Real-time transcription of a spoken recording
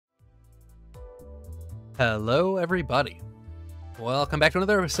Hello, everybody. Welcome back to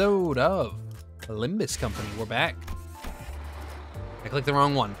another episode of Limbus Company. We're back. I clicked the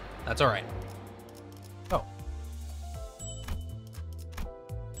wrong one. That's all right. Oh.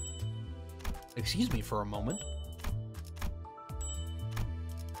 Excuse me for a moment.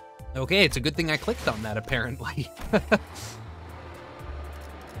 Okay, it's a good thing I clicked on that, apparently.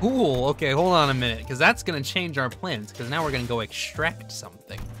 Cool. Okay, hold on a minute, because that's going to change our plans, because now we're going to go extract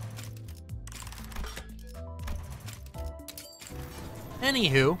something.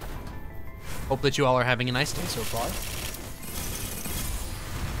 Anywho, hope that you all are having a nice day so far.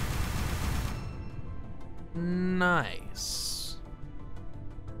 Nice.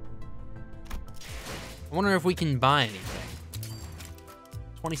 I wonder if we can buy anything.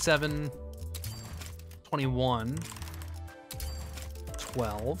 27, 21,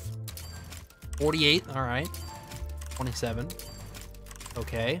 12, 48, all right. 27,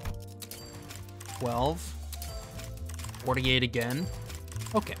 okay. 12, 48 again.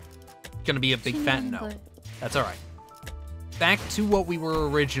 Okay, gonna be a big fat no. That's all right. Back to what we were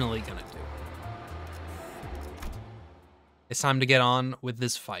originally gonna do. It's time to get on with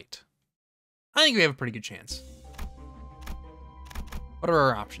this fight. I think we have a pretty good chance. What are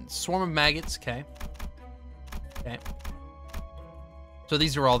our options? Swarm of maggots, okay. Okay. So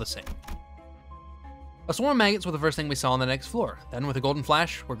these are all the same. A swarm of maggots were the first thing we saw on the next floor. Then, with a golden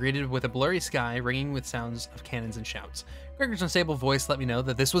flash, we're greeted with a blurry sky ringing with sounds of cannons and shouts. Gregor's unstable voice let me know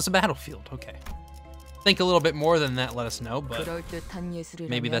that this was a battlefield. Okay. Think a little bit more than that let us know, but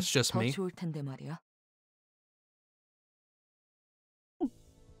maybe that's just me. Sorry,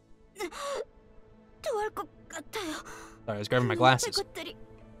 I was grabbing my glasses.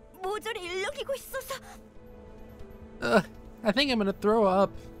 I think I'm gonna throw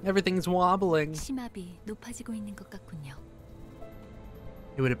up. Everything's wobbling.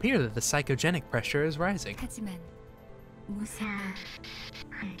 It would appear that the psychogenic pressure is rising.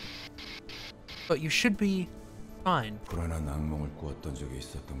 But you should be fine.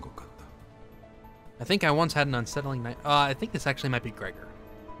 I think I once had an unsettling night. I think this actually might be Gregor.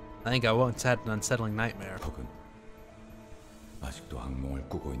 I think I once had an unsettling nightmare.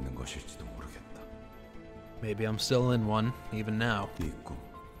 Maybe I'm still in one, even now.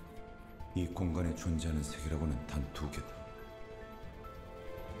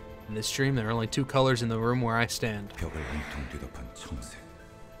 In this dream, there are only two colors in the room where I stand.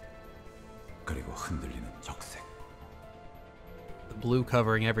 The blue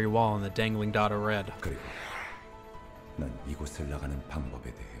covering every wall and the dangling dot of red.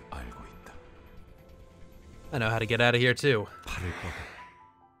 I know how to get out of here too.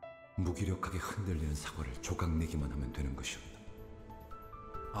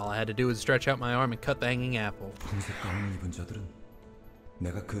 All I had to do was stretch out my arm and cut the hanging apple.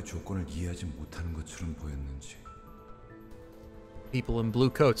 People in blue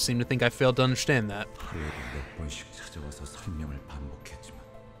coats seem to think I failed to understand that.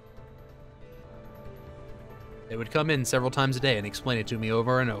 They would come in several times a day and explain it to me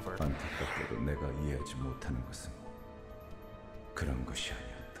over and over.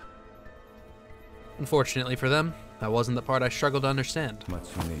 Unfortunately for them, that wasn't the part I struggled to understand. When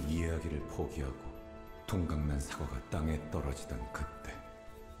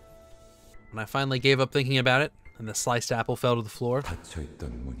I finally gave up thinking about it, and the sliced apple fell to the floor,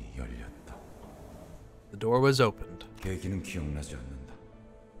 the door was opened.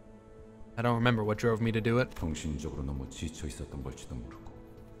 I don't remember what drove me to do it.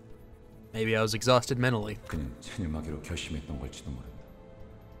 Maybe I was exhausted mentally.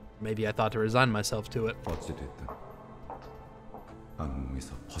 Maybe I thought to resign myself to it.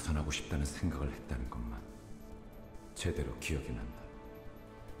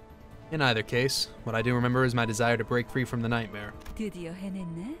 In either case, what I do remember is my desire to break free from the nightmare.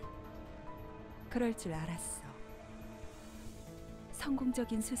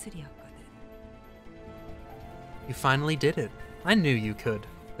 You finally did it. I knew you could.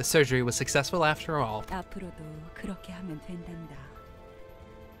 The surgery was successful after all.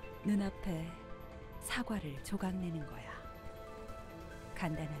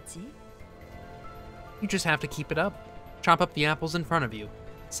 You just have to keep it up. Chop up the apples in front of you.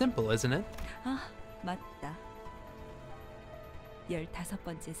 Simple, isn't it?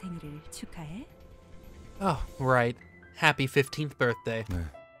 Oh, right. Happy 15th birthday.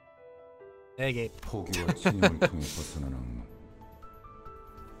 Hey, Gabe.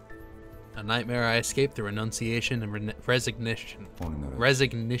 A nightmare I escaped through renunciation and resignation.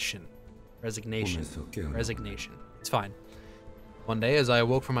 Resignation. It's fine. One day, as I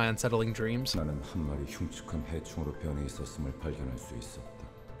awoke from my unsettling dreams,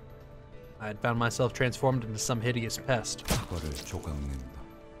 I had found myself transformed into some hideous pest. 사과를 조각낸다.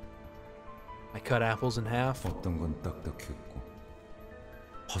 I cut apples in half. 어떤 건 딱딱했고,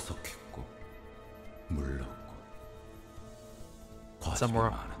 화석했고, 물렀고. Some 과즙이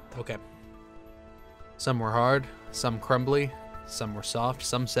were 많았다. okay. Some were hard, some crumbly, some were soft,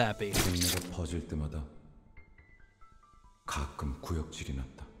 some sappy. 내가 퍼질 때마다 가끔 구역질이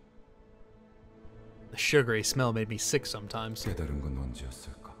났다. The sugary smell made me sick sometimes. 깨달은 건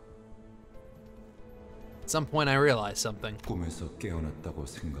언제였을까? At some point I realized something. 꿈에서 깨어났다고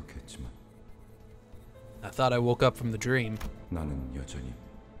생각했지만 I thought I woke up from the dream. 나는 여전히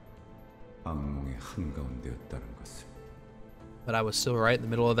악몽의 한가운데였다는 것을. But I was still right in the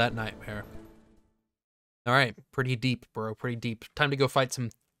middle of that nightmare. Alright, pretty deep, bro, pretty deep. Time to go fight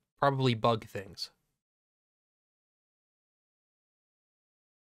some probably bug things.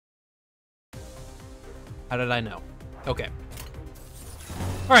 How did I know? Okay.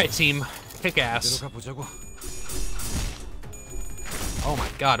 Alright, team. Kick ass. Oh my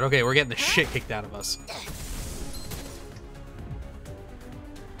god, okay, we're getting the shit kicked out of us.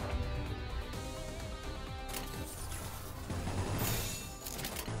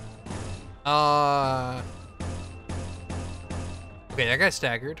 Okay, that guy's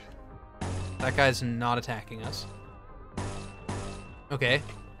staggered. That guy's not attacking us. Okay.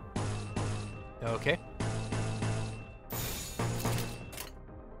 Okay.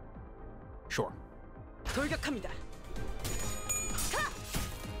 Sure. 돌격합니다.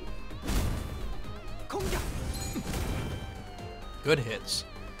 공격. Good hits.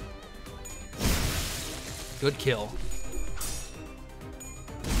 Good kill.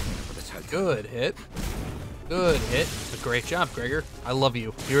 Good hit. Good hit. Great job, Gregor. I love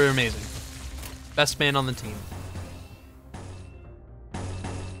you. You're amazing. Best man on the team.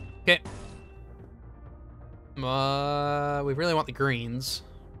 Okay. We really want the greens.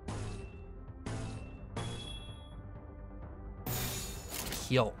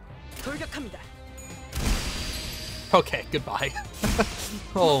 Heal. 돌격합니다. Okay, goodbye.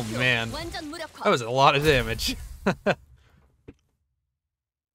 Oh man. That was a lot of damage.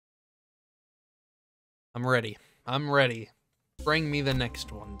 I'm ready. I'm ready. Bring me the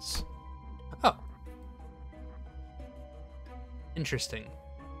next ones. Oh. Interesting.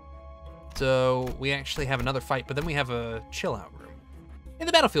 So, we actually have another fight, but then we have a chill-out room. In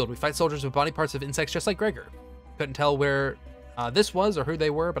the battlefield, we fight soldiers with body parts of insects just like Gregor. Couldn't tell where this was or who they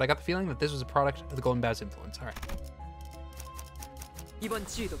were, but I got the feeling that this was a product of the Golden Bow's influence. Alright. 이번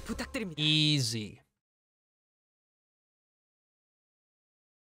지휘도 부탁드립니다. Easy.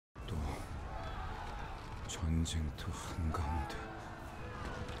 전쟁터 한가운데.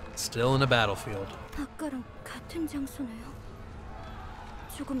 Still in a battlefield. 아까랑 같은 장소네요.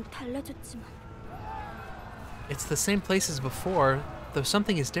 조금 달라졌지만. It's the same place as before, though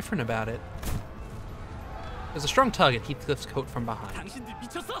something is different about it. There's a strong tug at Heathcliff's coat from behind. 당신들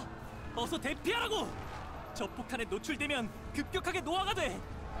미쳤어? 어서 대피하라고! 저 폭탄에 노출되면 급격하게 노화가 돼.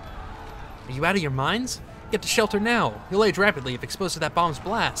 Are you out of your minds? Get to shelter now. You'll age rapidly if exposed to that bomb's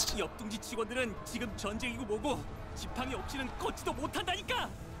blast. 옆둥지 직원들은 지금 전쟁이고 뭐고 지팡이 없이는 걷지도 못한다니까.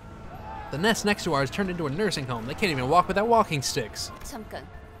 The nest next to ours turned into a nursing home. They can't even walk without walking sticks. 잠깐.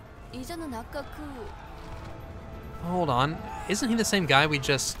 이전은 아까 그 Hold on. Isn't he the same guy we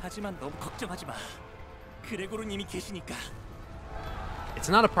just... 하지만 너무 걱정하지 마. 그레고르님이 계시니까. It's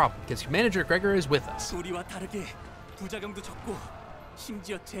not a problem, because manager Gregor is with us. 우리와 다르게 부작용도 적고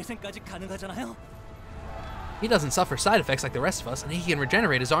심지어 재생까지 가능하잖아요. He doesn't suffer side effects like the rest of us, and he can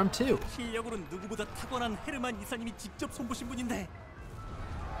regenerate his arm too. 실력으로는 누구보다 탁월한 헤르만 이사님이 직접 손보신 분인데.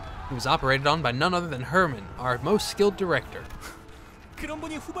 He was operated on by none other than Herman, our most skilled director. 그런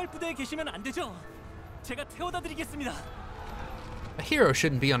분이 후발부대에 계시면 안 되죠. 제가 태워다 드리겠습니다. A hero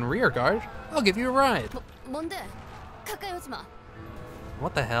shouldn't be on rear guard. I'll give you a ride. 뭔데? 가까이 오지 마.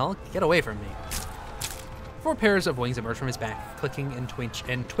 What the hell? Get away from me. 4 pairs of wings emerge from his back, clicking and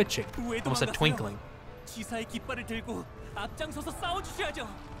twitching. 왜 Almost said 도망가세요? twinkling. 지사의 깃발을 들고 앞장서서 싸워주셔야죠.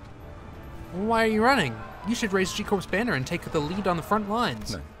 Why are you running? You should raise G-Corp's banner and take the lead on the front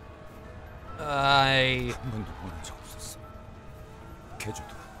lines. 난 I... 한 번도 원한 적 없었어.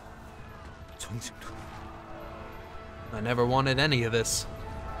 개조도 전쟁도. I never wanted any of this.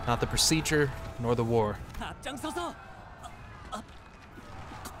 Not the procedure, nor the war. 앞장서서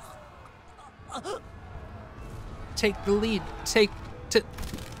Take the lead.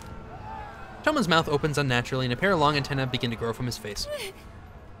 Toma's mouth opens unnaturally and a pair of long antennae begin to grow from his face.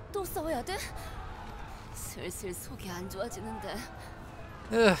 또 싸워야 돼? 슬슬 속이 안 좋아지는데.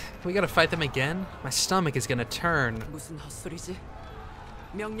 Ugh, we gotta fight them again? My stomach is gonna turn. 무슨 헛소리지?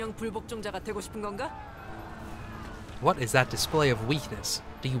 명령 불복종자가 되고 싶은 건가? What is that display of weakness?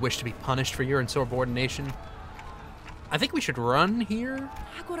 Do you wish to be punished for your insubordination? I think we should run here.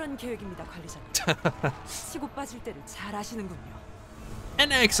 탁월한 계획입니다, 관리자님. 치고 빠질 때를 잘 아시는군요.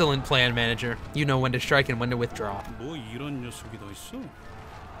 An excellent plan, manager. You know when to strike and when to withdraw. 뭐 이런 녀석이 더 있어?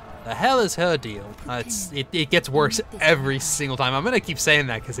 The hell is her deal? It gets worse every single time. I'm gonna keep saying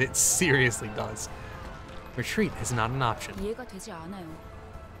that because it seriously does. Retreat is not an option. 이해가 되지 않아요.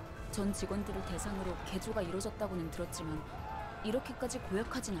 전 직원들을 대상으로 개조가 이루어졌다고는 들었지만 이렇게까지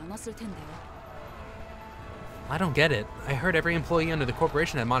고약하진 않았을 텐데요. I don't get it. I heard every employee under the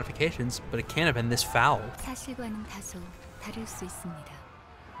corporation had modifications, but it can't have been this foul. 사실과는 다소 다를 수 있습니다.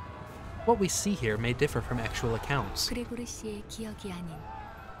 What we see here may differ from actual accounts. 그레고르 씨의 기억이 아닌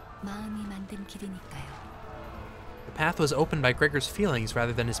마음이 만든 길이니까요. The path was opened by Gregor's feelings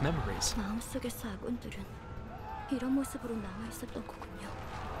rather than his memories. 마음속에서 아군들은 이런 모습으로 남아 있었던 거군요.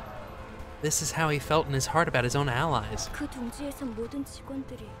 This is how he felt in his heart about his own allies. 그 둥지에서 모든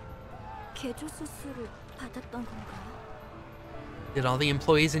직원들이 개조 수술을 받았던 건가요? Did all the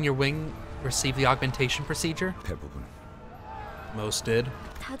employees in your wing receive the augmentation procedure? 대부분. Most did.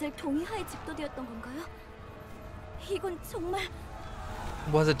 다들 동의하에 집도되었던 건가요? 이건 정말...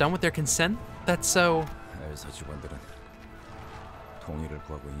 Was it done with their consent? That's so... 엘사 직원들은 동의를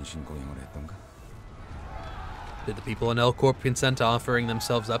구하고 인신공행을 했던가? Did the people in L Corp consent to offering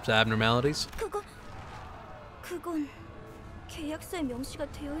themselves up to abnormalities? 그건 계약서에 명시가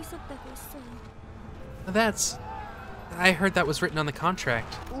되어 있었다고 했어요. That's... I heard that was written on the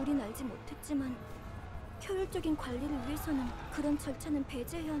contract. 우린 알지 못했지만 효율적인 관리를 위해서는 그런 절차는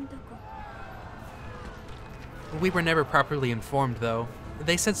배제해야 한다고. We were never properly informed, though.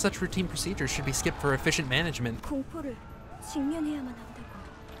 They said such routine procedures should be skipped for efficient management. 공포를 직면해야만 한다고.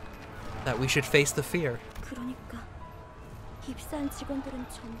 That we should face the fear. 그러니까 입사한 직원들은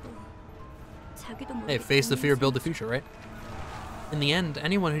전부 자기도 모르게 Hey, face the fear, build the 동의했어야지. future, right? In the end,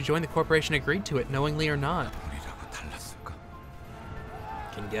 anyone who joined the corporation agreed to it, knowingly or not. 우리라고 달랐을까?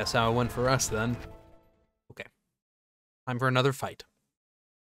 Can guess how it went for us, then. Okay. Time for another fight.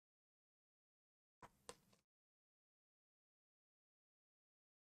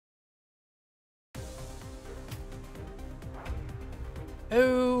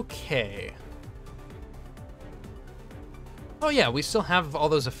 Okay. Oh yeah, we still have all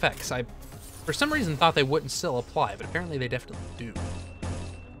those effects. I, for some reason, thought they wouldn't still apply, but apparently they definitely do.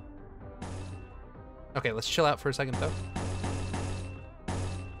 Okay, let's chill out for a second, though.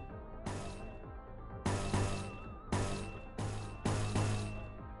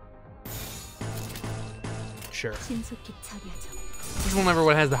 Sure. 신속히 처리하죠. Just remember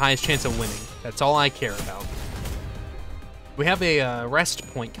what has the highest chance of winning. That's all I care about. We have a rest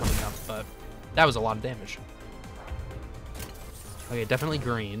point coming up, but that was a lot of damage. Okay, definitely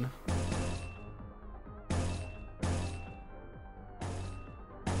green.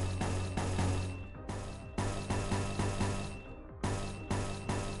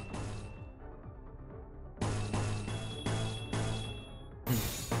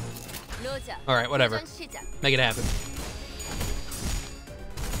 All right, whatever. Make it happen.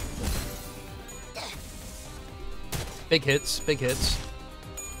 Big hits, big hits.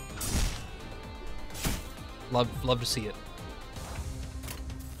 Love to see it.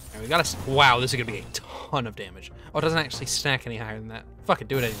 Alright, we gotta. Wow, this is gonna be a ton of damage. Oh, it doesn't actually stack any higher than that. Fuck it,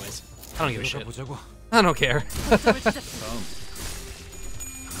 do it anyways. I don't give a shit. 보자고. I don't care.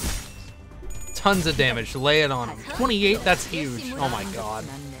 Tons of damage. Lay it on him. 28. That's huge. Oh my god.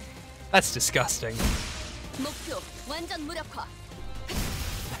 That's disgusting.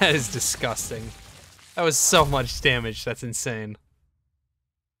 That is disgusting. That was so much damage. That's insane.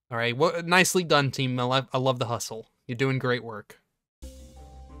 All right, well, nicely done, team. I love the hustle. You're doing great work.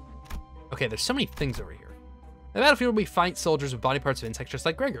 Okay, there's so many things over here. In the battlefield, we fight soldiers with body parts of insects just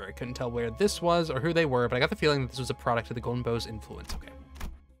like Gregor. I couldn't tell where this was or who they were, but I got the feeling that this was a product of the Golden Bow's influence. Okay.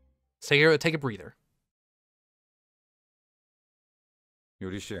 So take a breather.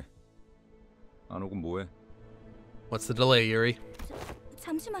 요리 씨, 안 오고 뭐해? What's the delay, Yuri?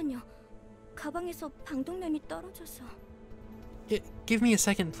 잠시만요. 가방에서 방독면이 떨어져서. Give me a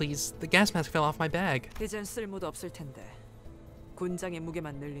second, please. The gas mask fell off my bag. 이젠 쓸모도 없을 텐데 군장의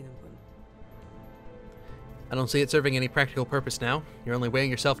무게만 늘리는군. I don't see it serving any practical purpose now. You're only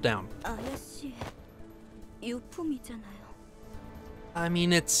weighing yourself down. 아야씨, 유품이잖아요. I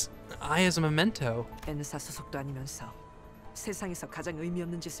mean, it's I as a memento. N사 소속도 아니면서 세상에서 가장 의미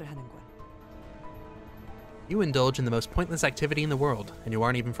없는 짓을 하는군. You indulge in the most pointless activity in the world, and you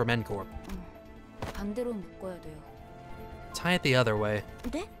aren't even from N Corp. 반대로 묶어야 돼요. Tie it the other way.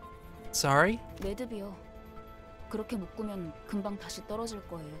 네? Sorry? 매듭이요. 그렇게 묶으면 금방 다시 떨어질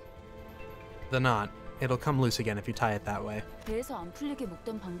거예요. The knot. It'll come loose again if you tie it that way. 배에서 안 풀리게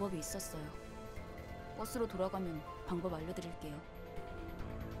묶던 방법이 있었어요. 버스로 돌아가면 방법 알려드릴게요.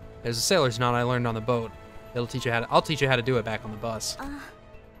 There's a sailor's knot I learned on the boat. I'll teach you how to do it back on the bus.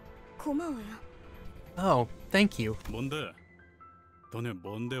 고마워요. Oh, thank you. 뭔데? 너네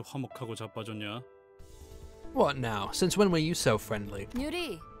뭔데 화목하고 자빠졌냐? What now? Since when were you so friendly?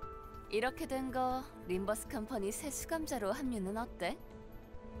 유리, 이렇게 된 거 림버스 컴퍼니 새 수감자로 합류는 어때?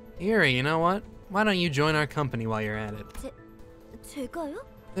 Yuri, you know what? Why don't you join our company while you're at it? 제가요?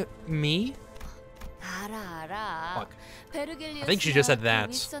 Me? 알아. Fuck. 베르길리우스나 I think she just said that.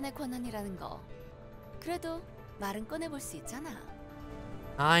 윗선의 권한이라는 거. 그래도 말은 꺼내볼 수 있잖아.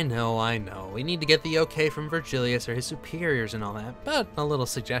 I know. We need to get the okay from Virgilius or his superiors and all that, but a little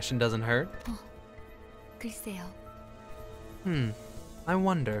suggestion doesn't hurt. 글쎄요. I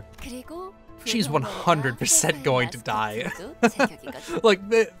wonder. 그리고 She's 100% going to die. 제격이거든. Like,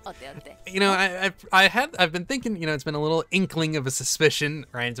 어때? you know, I've been thinking, you know, it's been a little inkling of a suspicion,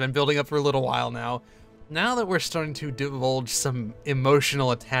 right? It's been building up for a little while now. Now that we're starting to divulge some emotional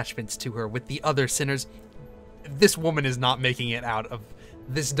attachments to her with the other sinners, this woman is not making it out of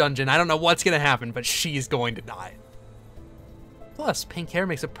this dungeon. I don't know what's gonna happen, but she's going to die. Plus, pink hair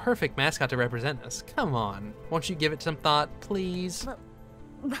makes a perfect mascot to represent us. Come on, won't you give it some thought, please?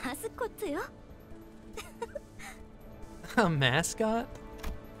 마스코트요? A mascot?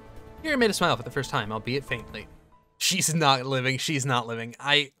 Yuri made a smile for the first time, albeit faintly. She's not living.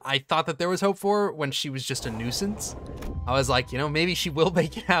 I thought that there was hope for her when she was just a nuisance. I was like, you know, maybe she will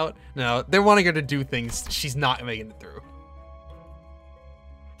make it out. No, they're wanting her to do things. She's not making it through.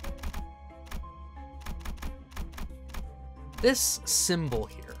 This symbol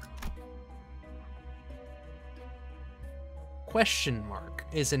here. Question mark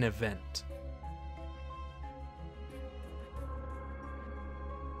is an event.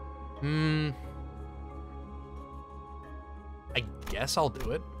 I guess I'll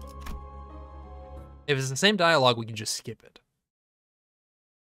do it. If it's the same dialogue, we can just skip it.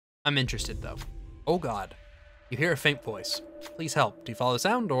 I'm interested, though. Oh god. You hear a faint voice. Please help. Do you follow the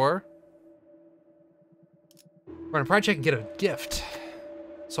sound, or... We're gonna pride check and get a gift.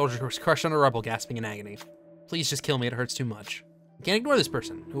 Soldier was crushed under rubble, gasping in agony. Please just kill me, it hurts too much. You can't ignore this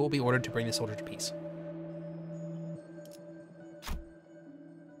person, who will be ordered to bring the soldier to peace.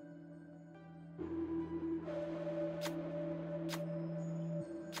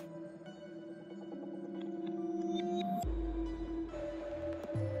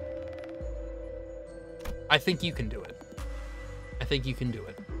 I think you can do it. I think you can do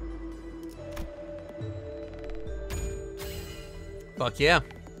it. Fuck yeah.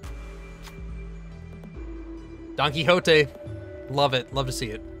 Don Quixote. Love it. Love to see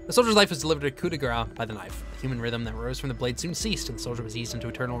it. The soldier's life was delivered a coup de grace by the knife. The human rhythm that rose from the blade soon ceased, and the soldier was eased into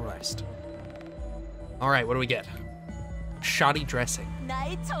eternal rest. Alright, what do we get? Shoddy dressing.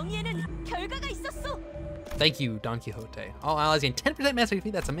 나의 정의에는 결과가 있었어. Thank you, Don Quixote. All allies gain 10% master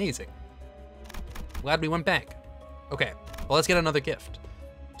defeat. That's amazing. Glad we went back. Okay, well, let's get another gift.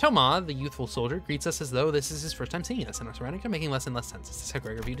 Toma, the youthful soldier, greets us as though this is his first time seeing us, and our surroundings are making less and less sense. This is how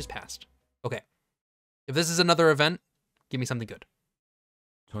Gregor viewed his past. Okay, if this is another event, give me something good.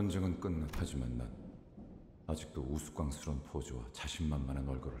 전쟁은 끝났지만 난 아직도 우스꽝스러운 포즈와 자신만만한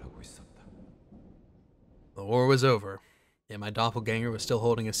얼굴을 하고 있었다. The war was over, yet my doppelganger was still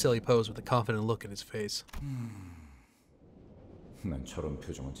holding a silly pose with a confident look in his face. 난 저런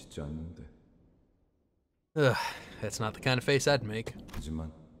표정은 짓지 않는데. Ugh, that's not the kind of face I'd make. 하지만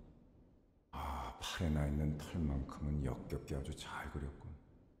팔에 나 있는 털만큼은 역겹게 아주 잘 그렸군.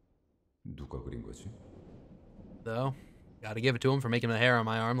 누가 그린 거지? Though, gotta give it to him for making the hair on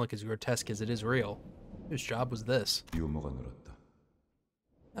my arm look as grotesque as it is real. Whose job was this? 유머가 늘었다.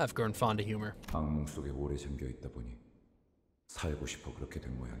 I've grown fond of humor. 악몽 속에 오래 잠겨 있다 보니 살고 싶어 그렇게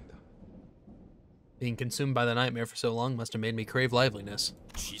된 모양이다. Being consumed by the nightmare for so long must have made me crave liveliness.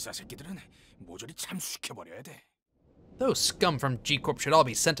 쥐사 새끼들은 모조리 참수시켜버려야 돼. Those scum from G-Corp should all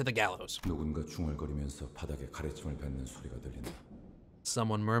be sent to the gallows. 누군가 중얼거리면서 바닥에 가래침을 뱉는 소리가 들린다.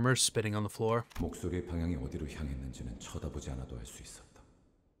 Someone murmurs, spitting on the floor. 목소리의 방향이 어디로 향했는지는 쳐다보지 않아도 알 수 있었다.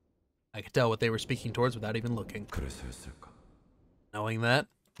 I could tell what they were speaking towards without even looking. 그래서였을까? Knowing that,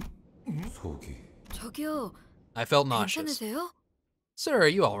 속이 저기요, I felt nauseous. 괜찮으세요? Sir, are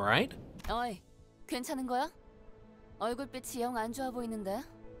you all right? 어이, 괜찮은 거야? 얼굴빛이 영 안 좋아 보이는데.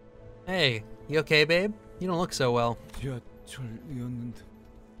 Hey, you okay, babe? You don't look so well. 지하철이었는데.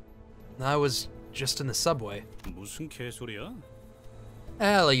 I was just in the subway. 무슨 개소리야?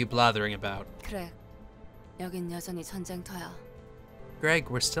 Hell are you blathering about? 그래, 여긴 여전히 전쟁터야.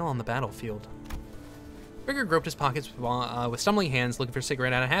 Greg, we're still on the battlefield. Gregor groped his pockets with stumbling hands, looking for a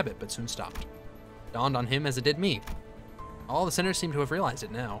cigarette out of habit, but soon stopped. dawned on him as it did me. All the sinners seem to have realized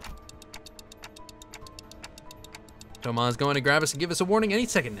it now. Toma is going to grab us and give us a warning any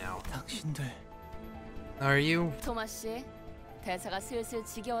second now. 당신들 Are you? 토마 씨, 대사가 슬슬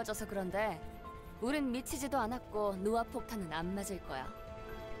지겨워져서 그런데 우린 미치지도 않았고 누아 폭탄은 안 맞을 거야.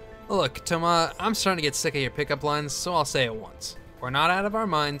 Look, Toma, I'm starting to get sick of your pickup lines, so I'll say it once. We're not out of our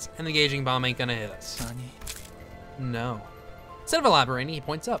minds, and the gauging bomb ain't gonna hit us. 아니 No. Instead of elaborating, he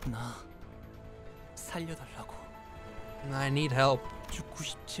points up. 나 살려달라고. I need help. 죽고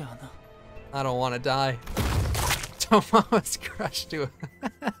싶지 않아. I don't want to die. Toma was crushed to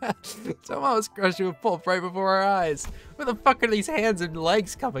a pulp right before our eyes. Where the fuck are these hands and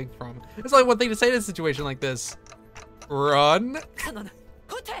legs coming from? There's only one thing to say in a situation like this. Run.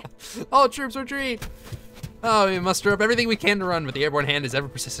 All troops retreat. Oh, we muster up everything we can to run, but the airborne hand is ever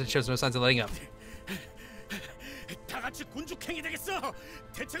persistent and shows no signs of letting up. 다 같이 군죽행이 되겠어.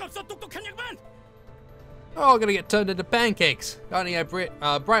 대책 없어 똑똑한 양반. We're all gonna get turned into pancakes. Got any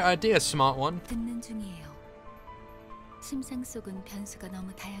bright idea, smart one? 듣는 중이에요. 심상 속은 변수가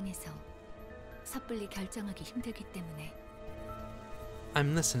너무 다양해서 섣불리 결정하기 힘들기 때문에.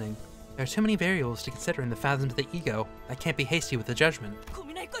 I'm listening. There are too many variables to consider in the fathoms of the ego. I can't be hasty with the judgment.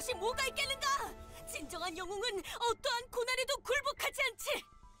 고민할 것이 뭐가 있겠는가? 진정한 영웅은 어떠한 고난에도 굴복하지 않지.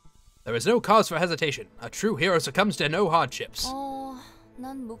 There is no cause for hesitation. A true hero succumbs to no hardships.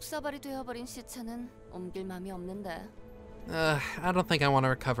 난 묵사발이 되어버린 시체는 옮길 마음이 없는데. I don't think I want to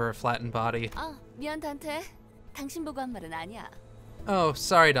recover a flattened body. 아, 미안 단테. 당신 보고 한 말은 아니야. Oh,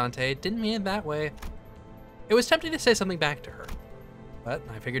 sorry, Dante. Didn't mean it that way. It was tempting to say something back to her, but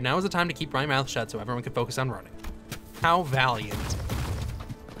I figured now was the time to keep my mouth shut so everyone could focus on running. How valiant.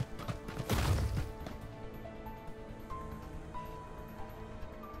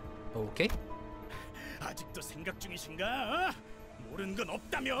 Okay. 아직도 생각 중이신가? 모르는 건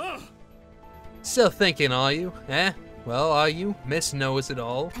없다며. Still thinking, are you? Eh? Well, are you? Miss knows it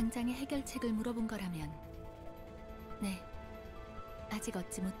all. 당장의 해결책을 물어본 거라면 네, 아직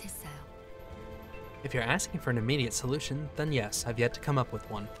얻지 못했어요. If you're asking for an immediate solution, then yes, I've yet to come up with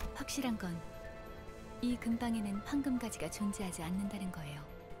one. 확실한 건 이 근방에는 황금 가지가 존재하지 않는다는 거예요.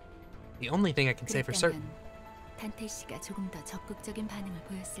 The only thing I can say for certain 그랬다면 단테 씨가 조금 더 적극적인 반응을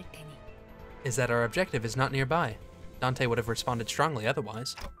보였을 테니. is that our objective is not nearby. Dante would have responded strongly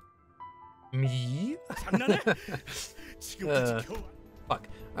otherwise. Me? 장난해? 지금까지 겨우. Fuck.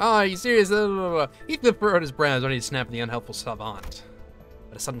 Oh, are you serious? Heathcliff furrowed his brows when he snapped at the unhelpful savant.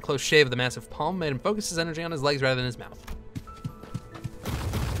 But a sudden close shave of the massive palm made him focus his energy on his legs rather than his mouth.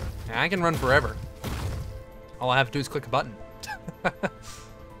 I can run forever. All I have to do is click a button.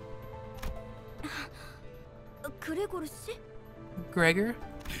 그레고르 씨? Gregor?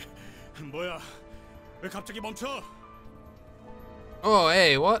 뭐야? 왜 갑자기 멈춰? Oh,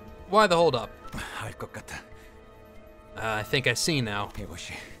 hey, what? Why the hold up? 알 것 같아. I think I see now.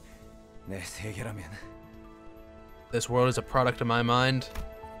 이것이 내 세계라면. This world is a product of my mind.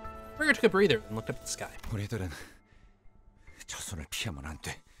 Gregor took a breather and looked up at the sky. 우리들은 저 손을 피하면 안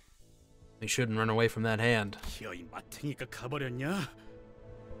돼. We shouldn't run away from that hand. 기어이 마탱이가 가버렸냐?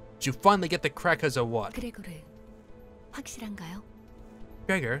 Did you finally get the crackers or what? 그레고르, 확실한가요?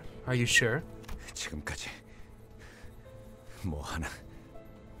 Gregor, are you sure? 지금까지 뭐 하나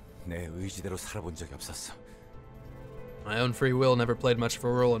내 의지대로 살아본 적이 없었어. My own free will never played much of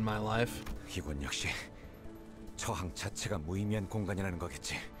a role in my life. 이건 역시 저항 자체가 무의미한 공간이라는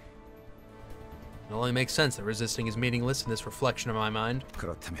거겠지. It only makes sense that resisting is meaningless in this reflection of my mind.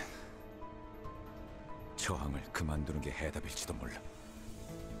 그렇다면 저항을 그만두는 게 해답일지도 몰라.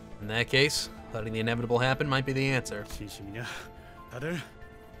 In that case, letting the inevitable happen might be the answer. 진심이냐? 다들?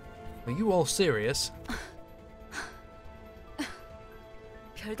 Are you all serious?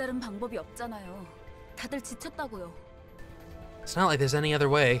 별다른 방법이 없잖아요. 다들 지쳤다고요. It's not like there's any other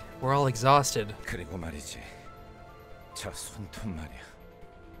way. We're all exhausted. 그리고 말이지. 저 손톱 말이야.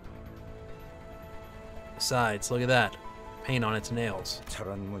 Besides, look at that. Paint on its nails.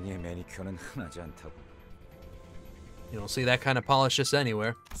 저런 무늬의 매니큐어는 흔하지 않다고. You don't see that kind of polish just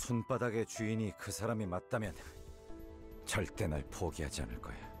anywhere. 손바닥의 주인이 그 사람이 맞다면 절대 날 포기하지 않을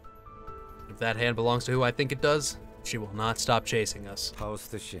거야. If that hand belongs to who I think it does, she will not stop chasing us.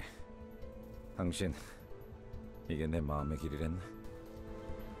 파우스트 씨, 당신 이게 내 마음의 길이랬나?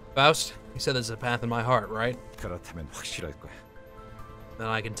 Faust, you said there's a path in my heart, right? 그렇다면 확실할 거야. Then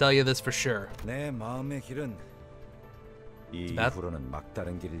I can tell you this for sure. 내 마음의 길은 이 That- 이후로는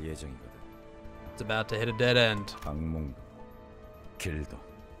막다른 길일 예정이거든. It's about to hit a dead end. 악몽도 길도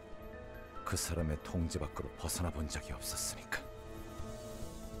그 사람의 통제 밖으로 벗어나 본 적이 없었으니까.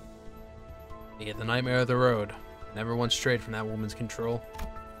 You get the nightmare of the road. Never once strayed from that woman's control.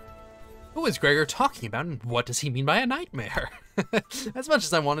 Who is Gregor talking about, and what does he mean by a nightmare? As much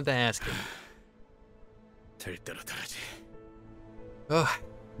as I wanted to ask him. 될 대로 다르지. Ugh,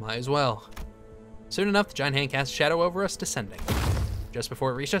 might as well. Soon enough, the giant hand cast a shadow over us, descending. Just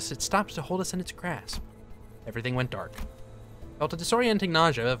before it reached us, it stopped to hold us in its grasp. Everything went dark. Felt a disorienting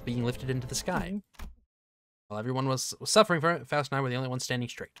nausea of being lifted into the sky. While everyone was suffering from it, Faust and I were the only ones standing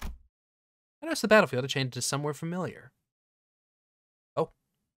straight. I noticed the battlefield had changed to somewhere familiar. Oh,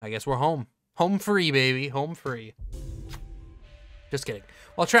 I guess we're home. Home free, baby. Home free. Just kidding.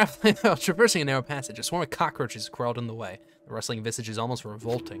 While traversing a narrow passage, a swarm of cockroaches crawled in the way. The rustling visage is almost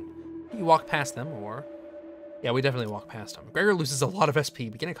revolting. You walk past them, or... Yeah, we definitely walk past them. Gregor loses a lot of SP.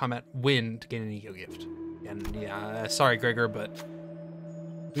 Beginning combat, win to gain an ego gift. And yeah, sorry, Gregor, but...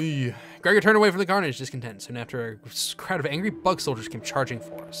 Gregor turned away from the carnage, discontent. Soon after, a crowd of angry bug soldiers came charging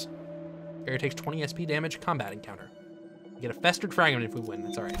for us. Gregor takes 20 SP damage combat encounter. We get a festered fragment if we win.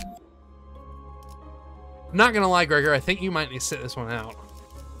 That's alright. I'm not gonna lie, Gregor, I think you might need to sit this one out.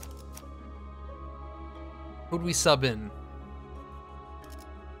 Who'd we sub in?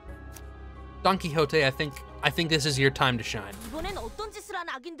 Don Quixote, I think this is your time to shine. 이번엔 어떤 짓을 한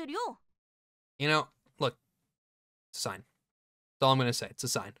악인들이요? You know, look, it's a sign. That's all I'm gonna say. It's a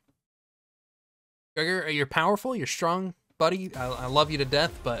sign. Gregor, you're powerful, you're strong, buddy. I love you to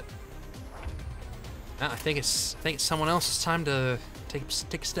death, but I think it's someone else's time to take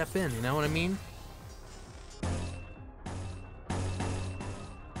a step in. You know what I mean?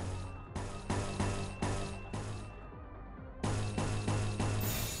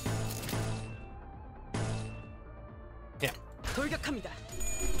 Yeah. 돌격합니다.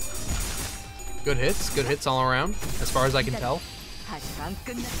 Good hits all around, as far as I can tell. 아직 안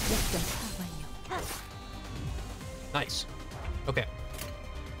끝났어. Nice. Okay.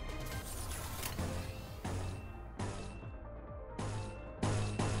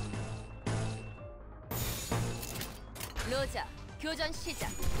 로자, 교전 시작.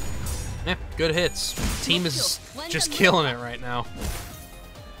 Yeah, good hits. Team is just killing it right now.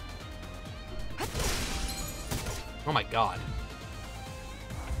 Oh my god.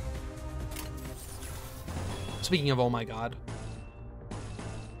 Speaking of oh my god.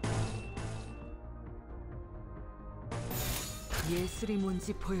 예술이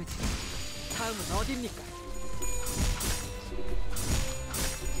뭔지 보여주지. 다음은 어딥니까?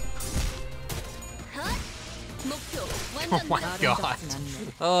 Oh my god.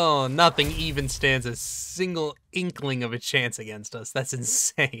 Oh, nothing even stands a single inkling of a chance against us. That's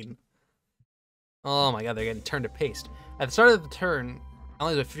insane. Oh my god, they're getting turned to paste. At the start of the turn,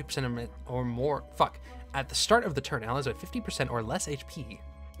 allies with 50% or more. Fuck. At the start of the turn, allies with 50% or less HP.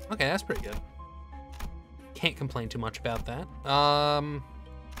 Okay, that's pretty good. Can't complain too much about that.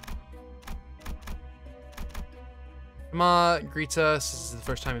 Emma greets us. This is the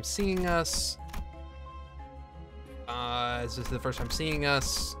first time I'm seeing us. This is the first time seeing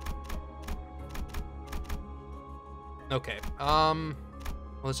us. Okay. Well,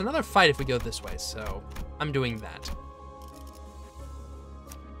 there's another fight if we go this way, so I'm doing that.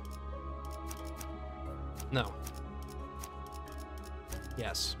 No.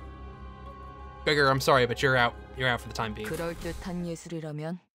 Yes. Gregor, I'm sorry, but you're out. You're out for the time being. 그럴듯한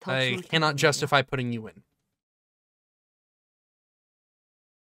예술이라면 더 I 좋을 cannot 텐데. justify putting you in.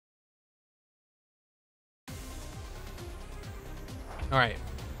 All right.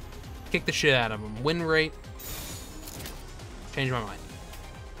 Kick the shit out of him. Win rate. Change my mind.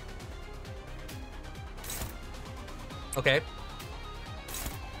 Okay.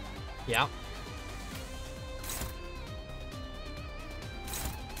 Yeah.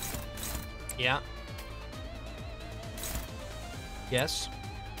 Yeah. Yes.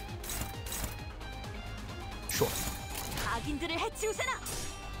 Sure. 악인들을 해치우세나.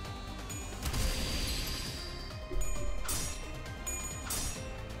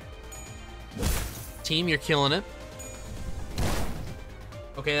 Team, you're killing it.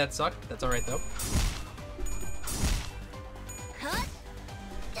 Okay, that sucked. That's alright though.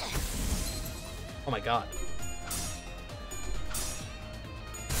 Oh my god.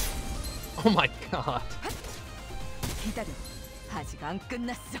 Oh my god. 기다려. 아직 안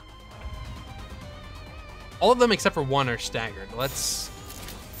끝났어. All of them except for one are staggered. Let's...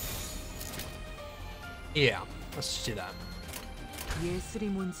 Yeah, let's just do that. 예술이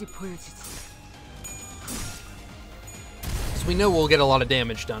뭔지 보여주지. So we know we'll get a lot of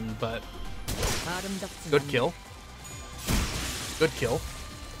damage done, but... 아름답진 Good 않네. kill. Good kill.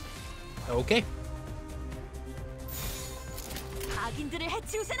 Okay. 악인들을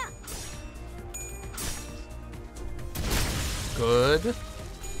해치우세나. Good.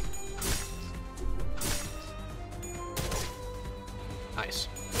 Nice.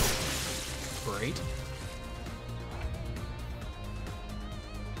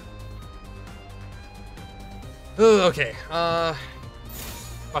 Ooh, okay.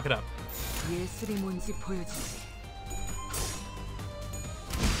 Fuck it up. 예술이 뭔지 보여주지.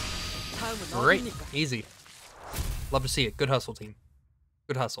 다음은 Great. 어디입니까? Easy. Love to see it. Good hustle, team.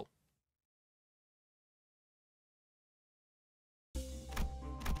 Good hustle.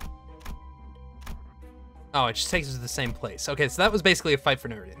 Oh, it just takes us to the same place. Okay, so that was basically a fight for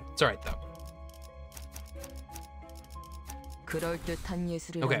no reason. It's alright, though. 그럴듯한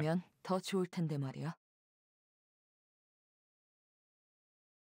예술이라면 더 좋을 텐데 말이야.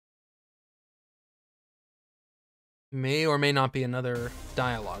 May or may not be another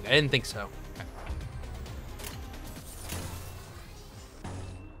dialogue. I didn't think so. Okay.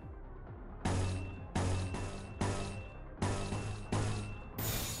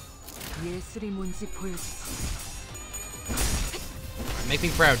 예술이 뭔지 보여주지. Make me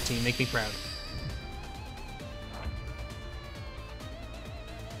proud, team. Make me proud.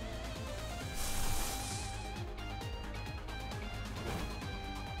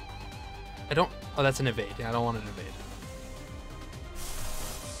 I don't... Oh, that's an evade. Yeah, I don't want an evade.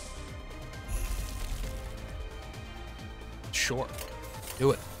 Sure.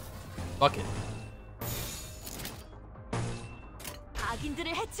 Do it. Fuck it.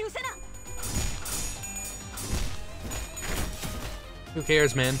 악인들을 해치우세나. Who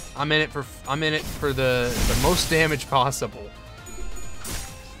cares, man? I'm in it for the most damage possible.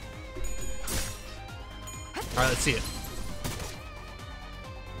 All right, let's see it.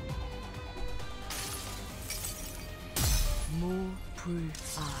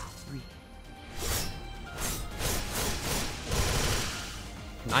 무불아위.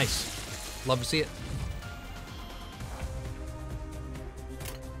 Nice. Love to see it.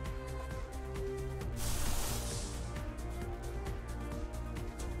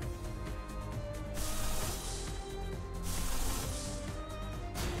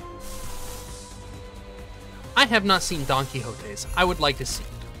 I have not seen Don Quixote's. I would like to see it.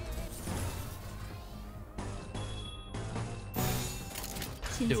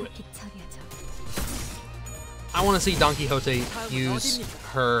 Do it. I want to see Don Quixote use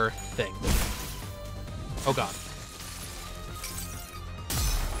her thing. Oh god.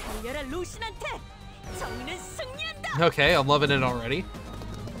 달려라 루신한테. 정의는 승리한다. Okay, I'm loving it already.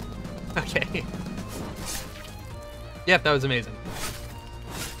 Okay. Yep, that was amazing.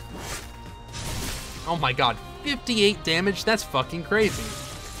 Oh my god, 58 damage? That's fucking crazy.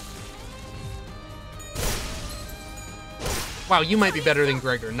 Wow, you might be better than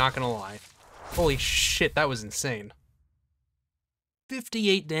Gregor, not gonna lie. Holy shit, that was insane.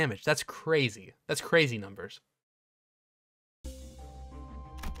 58 damage, that's crazy. That's crazy numbers.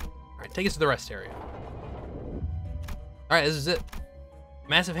 Alright, take us to the rest area. Alright, this is it.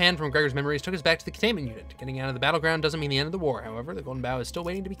 Massive hand from Gregor's memories took us back to the containment unit. Getting out of the battleground doesn't mean the end of the war, however. The Golden Bough is still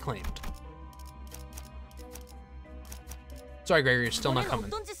waiting to be claimed. Sorry, Gregor, you're still not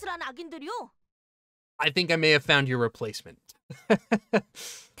coming. 어떤 짓을 한 악인들이요? I think I may have found your replacement.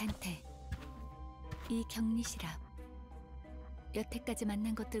 단테, 이 격리실압 여태까지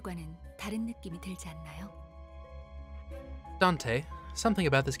만난 것들과는 다른 느낌이 들지 않나요? Dante, something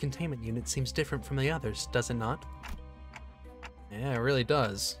about this containment unit seems different from the others, does it not? Yeah, it really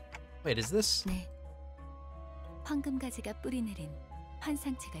does. Wait, is this? 네, 황금가지가 뿌리내린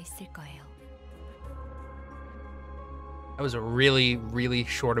환상체가 있을 거예요. That was a really, really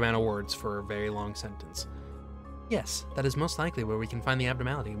short amount of words for a very long sentence. Yes, that is most likely where we can find the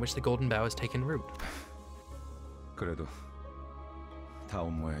abnormality in which the Golden Bough has taken root. 그래도 다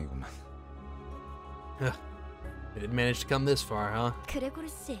온 모양이구만. Ugh. I didn't manage to come this far, huh? 그레고르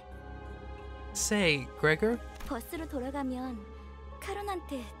씨, Say, Gregor? 버스로 돌아가면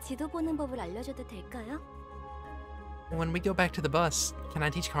카론한테 지도 보는 법을 알려줘도 될까요? When we go back to the bus, can I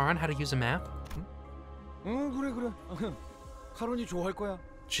teach Karan how to use a map? 그래. 카론이 좋아할 거야.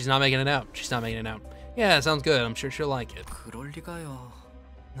 She's not making it out. She's not making it out. Yeah, sounds good. I'm sure she'll like it. 그럴 리가요.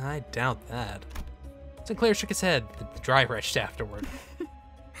 I doubt that. Sinclair shook his head, dry retched afterward.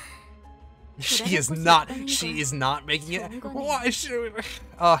 She is not making it. Why should we?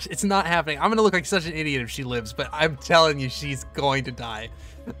 Oh, it's not happening. I'm gonna look like such an idiot if she lives, but I'm telling you, she's going to die.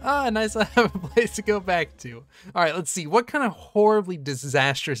 Ah, nice to have a place to go back to. All right, let's see. What kind of horribly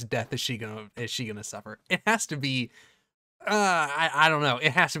disastrous death is she gonna suffer? It has to be. I don't know.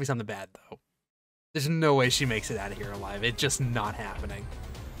 It has to be something bad though. There's no way she makes it out of here alive. It's just not happening.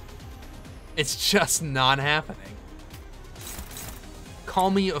 It's just not happening. Call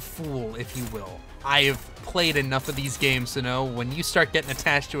me a fool, if you will. I have played enough of these games to know when you start getting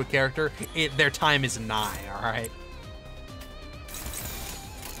attached to a character, their time is nigh, alright?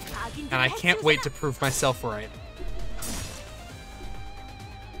 And I can't wait to prove myself right.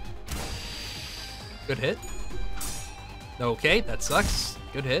 Good hit. Okay, that sucks.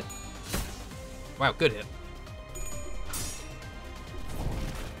 Good hit. Wow, good hit.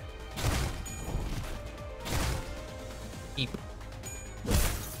 Eep.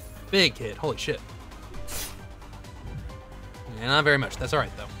 Big hit. Holy shit. Yeah, not very much. That's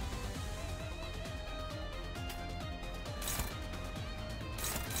alright, though.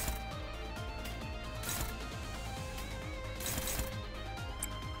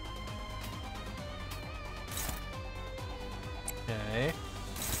 Okay.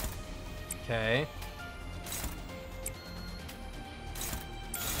 Okay.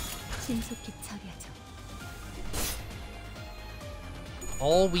 신속히 처리하죠.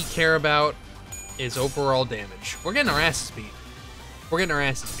 All we care about is overall damage. We're getting our asses beat. We're getting our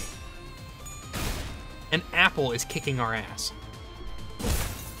asses beat. An apple is kicking our ass.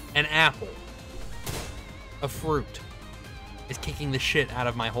 An apple. A fruit is kicking the shit out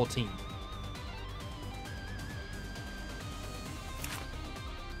of my whole team.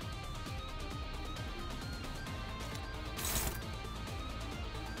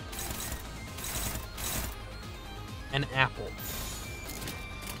 An apple.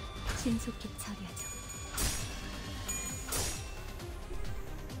 신속히 처리하죠.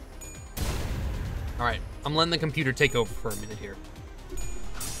 All right, I'm letting the computer take over for a minute here.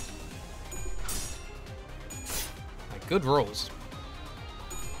 Right, good rolls.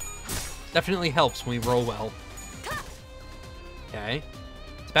 Definitely helps when we roll well. Okay.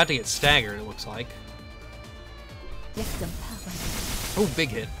 It's about to get staggered, it looks like. 약점 파괴. Oh, big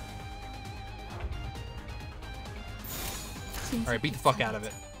hit. All right, beat the fuck out of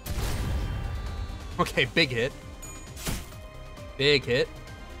it. Okay, big hit. Big hit.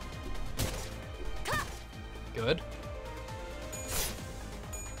 Good.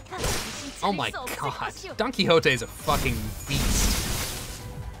 Oh my god. Don Quixote is a fucking beast.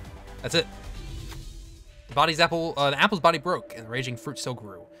 That's it. The apple's body broke, and the raging fruit still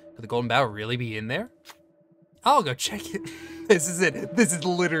grew. Could the golden bough really be in there? I'll go check it. This is it. This is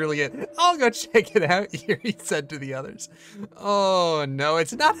literally it. I'll go check it out, Yuri said to the others. Oh no,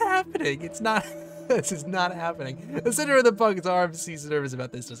 it's not happening. It's not. This is not happening. The center of the punk's arm seems nervous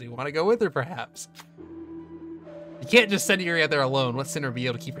about this. Does he want to go with her, perhaps? You can't just send Yuri out there alone. Let Sinner be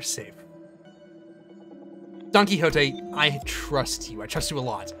able to keep her safe. Don Quixote, I trust you. I trust you a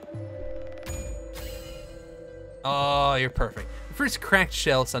lot. Oh, you're perfect. The fruit's cracked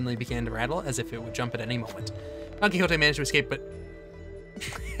shell suddenly began to rattle as if it would jump at any moment. Don Quixote managed to escape, but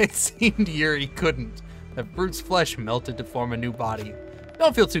it seemed Yuri couldn't. The fruit's flesh melted to form a new body.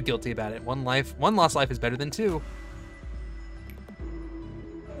 Don't feel too guilty about it. One lost life is better than two.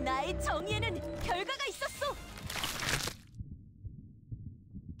 나의 정의에는 결과가 있었어.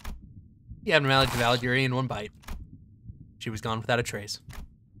 The abnormality devoured Yuri in one bite. She was gone without a trace.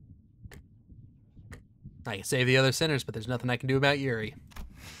 I can save the other sinners, but there's nothing I can do about Yuri.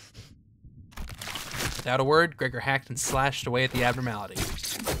 Without a word, Gregor hacked and slashed away at the abnormality,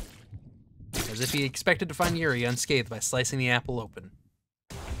 as if he expected to find Yuri unscathed by slicing the apple open.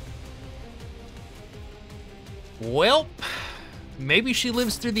 Well, maybe she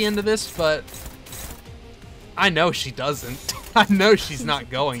lives through the end of this, but I know she doesn't. I know she's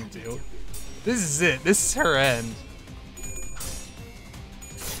not going to. This is it. This is her end.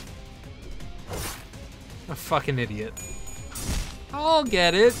 A fucking idiot. I'll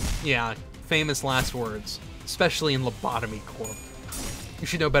get it. Yeah, famous last words, especially in Lobotomy Corp. You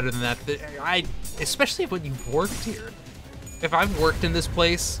should know better than that. Especially when you've worked here. If I've worked in this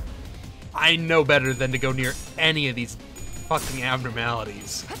place, I know better than to go near any of these fucking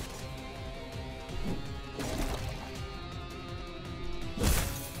abnormalities.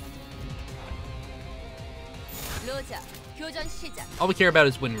 All we care about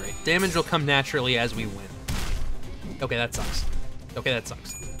is win rate. Damage will come naturally as we win. Okay, that sucks. Okay, that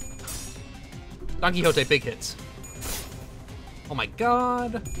sucks. Don Quixote, big hits. Oh my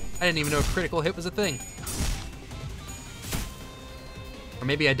god. I didn't even know a critical hit was a thing. Or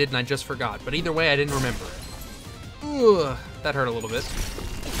maybe I did and I just forgot. But either way, I didn't remember it. Ooh, that hurt a little bit.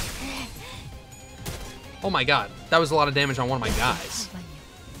 Oh my god. That was a lot of damage on one of my guys.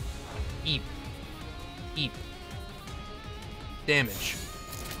 Eep. Eep. Damage.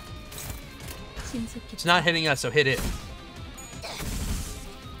 It's not hitting us, so hit it.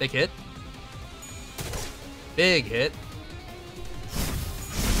 Big hit. Big hit.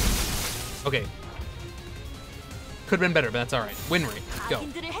 Okay. Could have been better, but that's alright. Win rate. Go.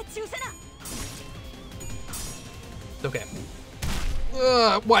 Okay.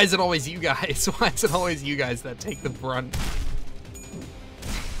 Why is it always you guys? Why is it always you guys that take the brunt?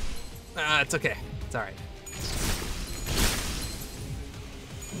 It's okay. It's alright.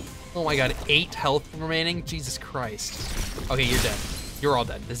 Oh my god, 8 health remaining? Jesus Christ. Okay, you're dead. You're all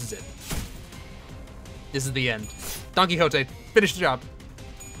dead. This is it. This is the end. Don Quixote, finish the job.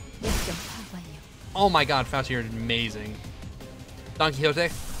 Oh my god, Faust, you're amazing. Don Quixote.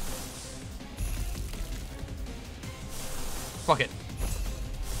 Fuck it.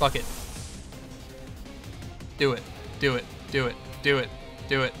 Fuck it. Do it. Do it. Do it. Do it.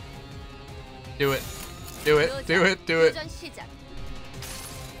 Do it. Do it. Do it. Do it. Do it.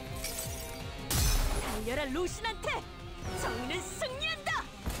 달려라 루신한테. 정의는 승리한다.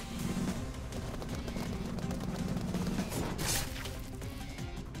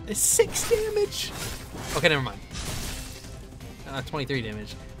 It's 6 damage. Okay, never mind. 23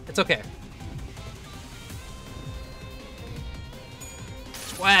 damage. It's okay.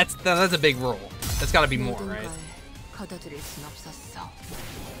 Well, that's a big roll. That's got to be more, right?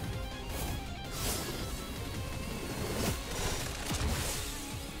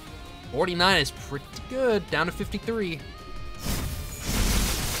 49 is pretty good. Down to 53.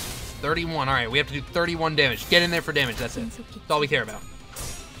 31. All right, we have to do 31 damage. Get in there for damage. That's it. That's all we care about.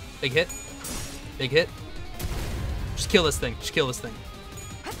 Big hit. Big hit. Just kill this thing. Just kill this thing.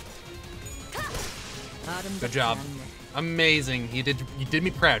 Good job. Amazing. You did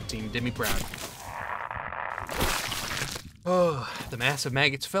me proud, team. You did me proud. Oh, the mass of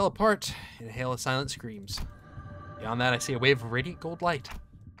maggots fell apart in a hail of silent screams. Beyond that, I see a wave of radiant gold light.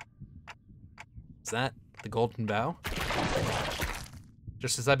 Is that the golden bow?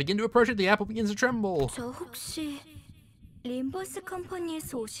 Just as I begin to approach it, the apple begins to tremble. 저 혹시 림버스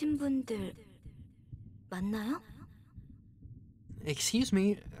컴퍼니에서 오신 분들 맞나요? Excuse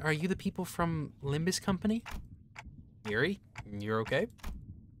me, are you the people from Limbus Company? Yuri, you're okay?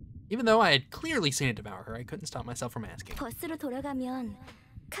 Even though I had clearly seen it devour her, I couldn't stop myself from asking. 버스로 돌아가면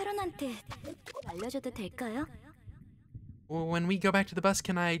카론한테 알려줘도 될까요? When we go back to the bus,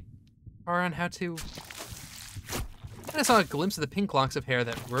 can I on how to... I saw a glimpse of the pink locks of hair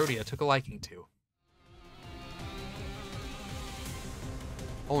that Rhodia took a liking to.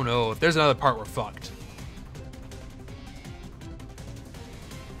 Oh no, if there's another part, we're fucked.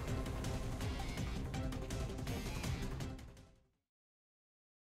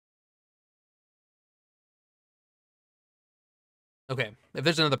 Okay, if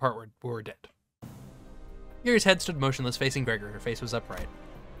there's another part, we're dead. Yuri's head stood motionless, facing Gregor. Her face was upright.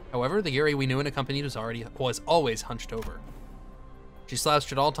 However, the Yuri we knew and accompanied was always hunched over. She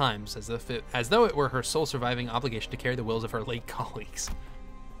slouched at all times, as though it were her sole surviving obligation to carry the wills of her late colleagues.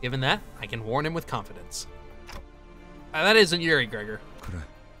 Given that, I can warn him with confidence. That isn't Yuri, Gregor. 그래.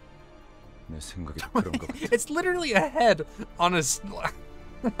 내 생각이 그런 것 같아. It's literally a head on a...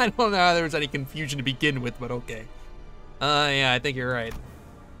 I don't know how there was any confusion to begin with, but okay. Yeah, I think you're right.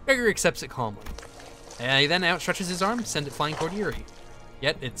 Gregor accepts it calmly. He then outstretches his arm, sends it flying toward Yuri.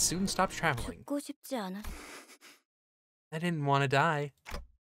 Yet it soon stops traveling. 죽고 싶지 않아. I didn't want to die.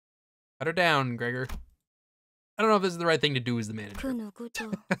 Cut her down, Gregor. I don't know if this is the right thing to do as the manager. 그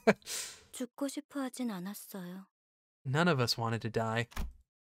누구도 죽고 싶어 하진 않았어요. None of us wanted to die.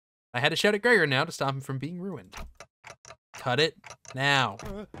 I had to shout at Gregor now to stop him from being ruined. Cut it now.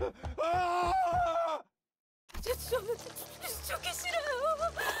 죽기 싫어요.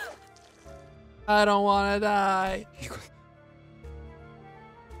 I don't want to die.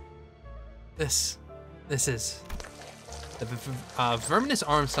 This is... The verminous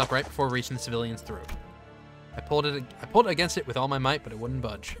arm stopped right before reaching the civilian's throat. I pulled against it with all my might, but it wouldn't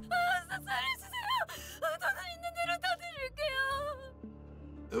budge.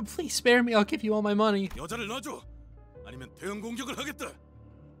 Please spare me, I'll give you all my money. 여자를 놔줘. 아니면 대응 공격을 하겠다.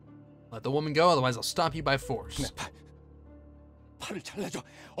 Let the woman go, otherwise I'll stop you by force. 내 팔을 잘라줘.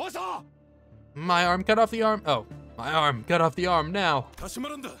 어서! My arm, cut off the arm. Oh, my arm, cut off the arm now. 다시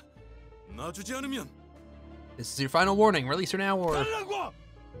말한다. 놔주지 않으면 This is your final warning. Release her now or... 달라고!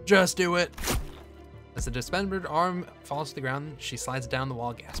 Just do it. As the dismembered arm falls to the ground, she slides down the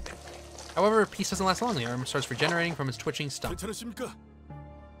wall, gasping. However, peace doesn't last long. The arm starts regenerating from its twitching stump. 괜찮으십니까?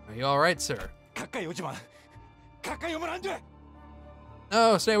 Are you all right, sir? 가까이 오지 마. 가까이 오면 안 돼.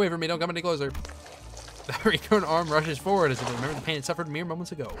 No, stay away from me. Don't come any closer. The recovered arm rushes forward as if it remembered the pain it suffered mere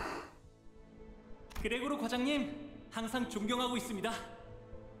moments ago. 그레고로 과장님, 항상 존경하고 있습니다.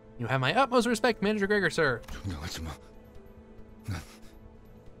 You have my utmost respect, Manager Gregor, sir. 존경하지 마. 난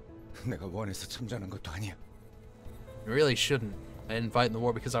내가 원해서 참전한 것도 아니야. You really shouldn't. I didn't fight in the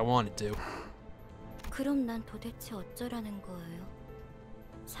war because I wanted to. 그럼 난 도대체 어쩌라는 거예요?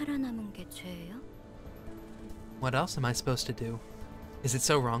 살아남은 게 죄예요? What else am I supposed to do? Is it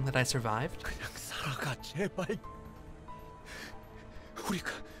so wrong that I survived? 그냥 살아가 제발. 우리가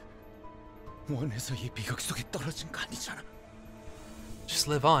원해서 이 비극 속에 떨어진 거 아니잖아. Just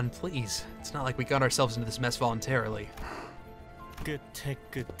live on, please. It's not like we got ourselves into this mess voluntarily. 끝에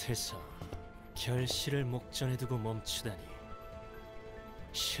끝에서 결실을 목전에 두고 멈추다니.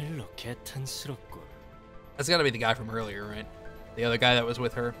 실로 개탄스럽군. That's gotta be the guy from earlier, right? The other guy that was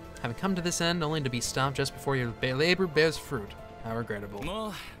with her. Having come to this end only to be stopped just before your labor bears fruit. How regrettable.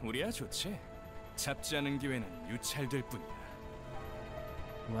 뭐 우리야 좋지. 잡지 않은 기회는 유찰될 뿐이야.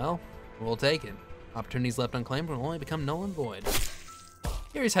 Well, we'll take it. Opportunities left unclaimed will only become null and void.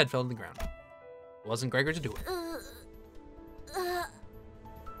 Yuri's head fell to the ground. It wasn't Gregor to do it.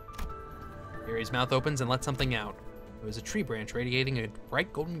 Yuri's mouth opens and lets something out. It was a tree branch radiating a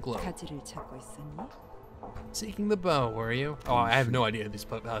bright golden glow. 가지를 찾고 있었니? Seeking the bow, were you? Oh, I have no idea who these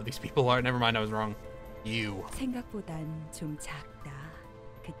people are. Never mind, I was wrong. You. 생각보단 좀 작다.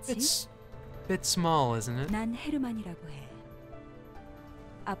 그치? It's a bit small, isn't it? 난 헤르만이라고 해.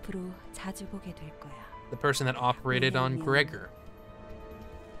 앞으로 자주 보게 될 거야. The person that operated on Gregor.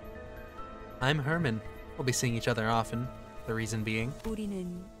 I'm Herman. We'll be seeing each other often. The reason being,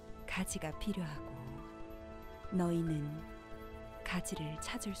 우리는 가지가 필요하고 너희는 가지를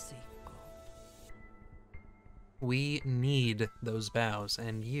찾을 수 있고. we need those bows,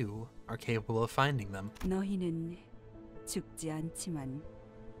 and you are capable of finding them. 너희는 죽지 않지만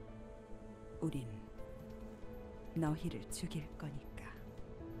우린 너희를 죽일 거니까.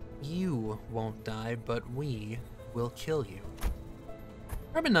 You won't die, but we will kill you.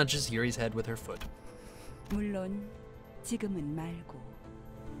 Herman nudges Yuri's head with her foot. 물론 지금은 말고.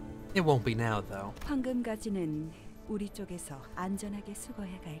 It won't be now, though. 황금 가지는 우리 쪽에서 안전하게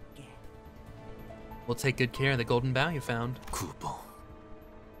수거해 갈게. We'll take good care of the golden bow you found. 구보,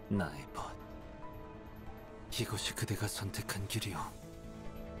 나의 벗. 이것이 그대가 선택한 길이오.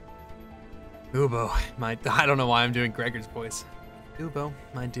 Ubo, I don't know why I'm doing Gregor's voice. Ubo,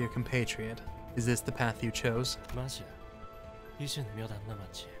 my dear compatriot, is this the path you chose? 맞아. 이젠 몇 안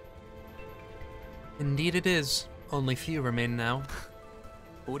남았지. Indeed it is. Only few remain now.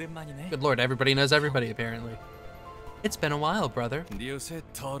 오랜만이네. Good lord, everybody knows everybody, apparently. It's been a while, brother. 네 옷에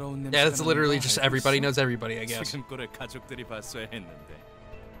더러운 Yeah, 냄새가 that's literally 나는 거 just 알고 everybody 있어? knows everybody, I guess. 지금 꼴을 가족들이 봤어야 했는데.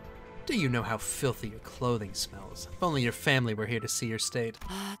 Do you know how filthy your clothing smells? If only your family were here to see your state.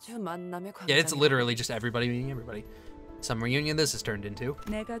 아주 만남의 Yeah, it's literally just everybody meeting everybody. Some reunion this has turned into.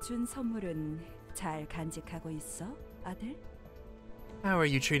 내가 준 선물은 잘 간직하고 있어, 아들? How are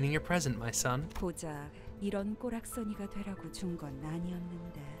you treating your present, my son? 고작 이런 꼬락서니가 되라고 준 건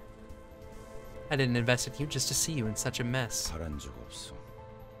아니었는데. I didn't invest in you just to see you in such a mess. 바란 적 없어.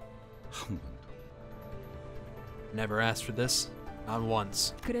 한 번도. Never asked for this. Not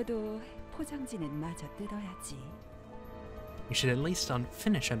once. 그래도 포장지는 마저 뜯어야지. You should at least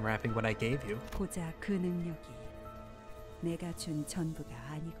finish unwrapping what I gave you. 고작 그 능력이 내가 준 전부가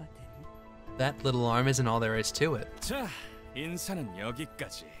아니거든. That little arm isn't all there is to it. 자, 인사는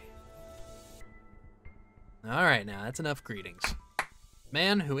여기까지. Alright, now that's enough greetings.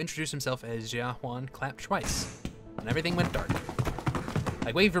 Man who introduced himself as Jiahuan clapped twice, and everything went dark.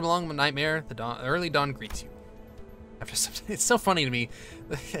 Like waved from along the nightmare, the early dawn greets you. After some, it's so funny to me.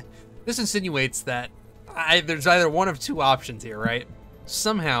 This insinuates that there's either one of two options here, right?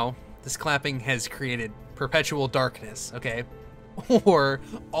 Somehow, this clapping has created perpetual darkness, okay? Or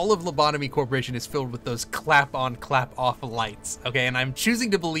all of Lobotomy Corporation is filled with those clap-on, clap-off lights, okay? And I'm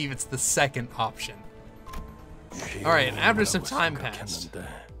choosing to believe it's the second option. Alright, after some time passed,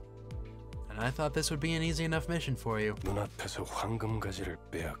 and I thought this would be an easy enough mission for you. 눈앞에서 황금 가지를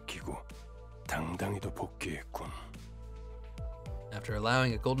빼앗기고 당당히도 복귀했군. After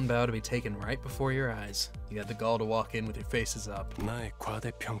allowing a golden bow to be taken right before your eyes, you had the gall to walk in with your faces up. 나의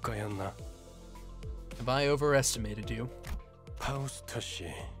과대평가였나? Have I overestimated you? 파우스터 씨,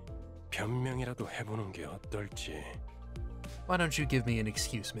 변명이라도 해보는 게 어떨지. Why don't you give me an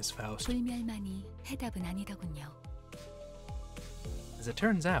excuse, Miss Faust? 불멸만이 해답은 아니더군요. As it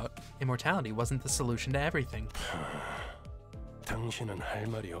turns out, immortality wasn't the solution to everything. 당신은 할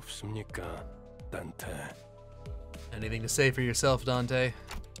말이 없습니까, 단테? Anything to say for yourself, Dante?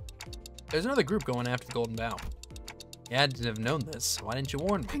 There's another group going after the golden bow. You had to have known this. Why didn't you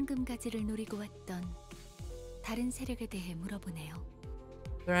warn me? 황금 가지를 노리고 왔던 다른 세력에 대해 물어보네요.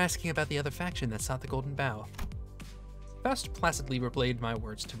 They're asking about the other faction that sought the golden bow. Faust placidly relayed my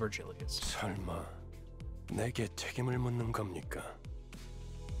words to Virgilius. 설마 내게 책임을 묻는 겁니까?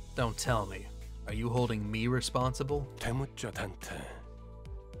 Don't tell me. Are you holding me responsible? 되묻죠, 단테.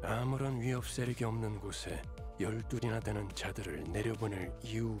 아무런 위협 세력이 없는 곳에 12이나 되는 자들을 내려보낼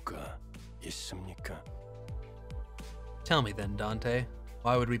이유가 있습니까? Tell me then, Dante.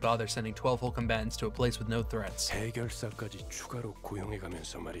 Why would we bother sending 12 whole combatants to a place with no threats? 해결사까지 추가로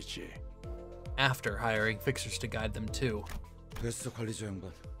고용해가면서 말이지. After hiring fixers to guide them too. 됐어 관리자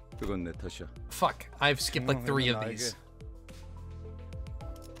양반. 그건 내 탓이야. Fuck, I've skipped like 3 of these.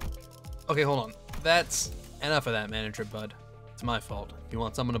 Okay, hold on. That's enough of that, manager bud. It's my fault. If you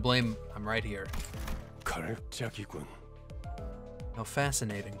want someone to blame, I'm right here. 걸작이군. How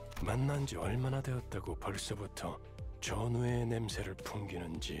fascinating. 만난 지 얼마나 되었다고 벌써부터 전우의 냄새를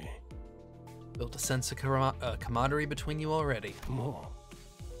풍기는지. Built a sense of camaraderie between you already. 뭐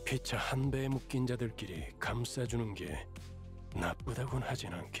피차 한 배에 묶인 자들끼리 감싸주는 게 나쁘다곤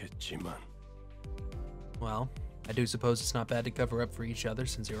하진 않겠지만. Well, I do suppose it's not bad to cover up for each other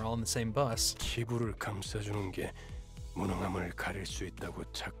since you're all in the same bus. 기부를 감싸주는 게 무능함을 가릴 수 있다고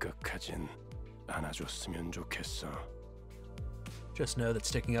착각하진 않아줬으면 좋겠어. Just know that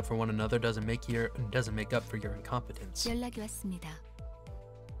sticking up for one another doesn't make up for your incompetence. 연락이 왔습니다.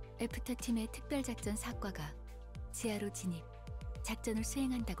 애프터 팀의 특별작전 사과가 지하로 진입, 작전을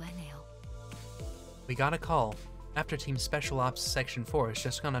수행한다고 하네요. We got a call. After Team Special Ops Section 4 has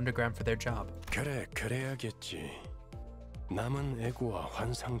just gone underground for their job. 그래, 그래야겠지. 남은 애고와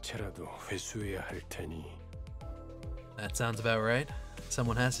환상체라도 회수해야 할 테니. That sounds about right.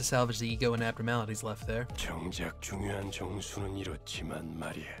 Someone has to salvage the ego and abnormalities left there. 정작 중요한 정수는 이렇지만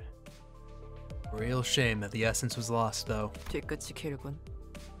말이야. Real shame that the essence was lost, though. 뒤끝이 길군.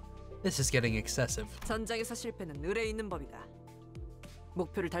 This is getting excessive. 전장에서 실패는 의뢰 있는 법이다.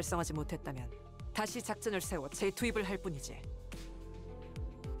 목표를 달성하지 못했다면 다시 작전을 세워 재투입을 할 뿐이지.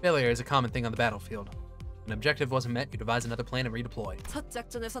 Failure is a common thing on the battlefield. An objective wasn't met, you devise another plan and redeploy. 첫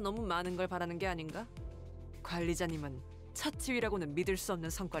작전에서 너무 많은 걸 바라는 게 아닌가? 관리자님은 첫 지휘라고는 믿을 수 없는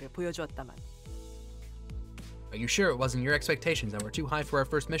성과를 보여주었다만. Are you sure it wasn't your expectations that were too high for our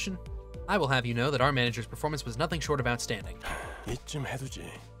first mission? I will have you know that our manager's performance was nothing short of outstanding. 이쯤 해두지.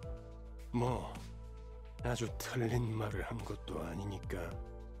 뭐 아주 틀린 말을 한 것도 아니니까.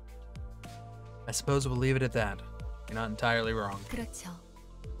 I suppose we'll leave it at that. You're not entirely wrong. 그렇죠.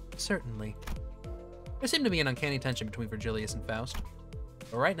 Certainly. There seemed to be an uncanny tension between Virgilius and Faust.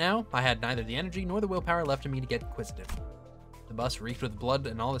 But right now, I had neither the energy nor the willpower left in me to get inquisitive. The bus reeked with blood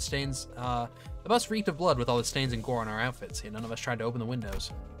and all the stains. The bus reeked of blood with all the stains and gore on our outfits, yet none of us tried to open the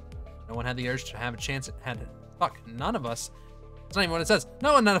windows. No one had the urge to have a chance at it. Fuck, none of us. That's not even what it says.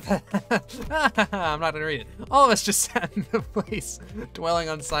 No one, none of us. I'm not gonna read it. All of us just sat in the place, dwelling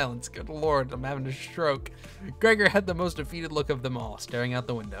on silence. Good lord, I'm having a stroke. Gregor had the most defeated look of them all, staring out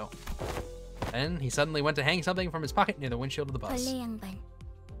the window. Then he suddenly went to hang something from his pocket near the windshield of the bus. 벌레 양반,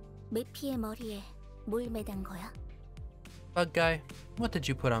 메피의 머리에 뭘 매단 거야? Bug guy, what did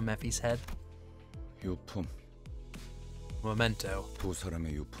you put on Mephi's head? 유품. Memento. 두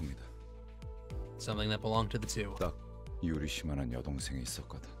사람의 유품이다. Something that belonged to the two. 딱 유리 씨만한 여동생이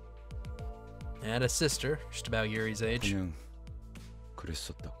있었거든. I had a sister, just about Yuri's age. 그냥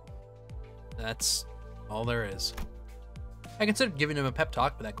그랬었다고. That's all there is. I considered giving him a pep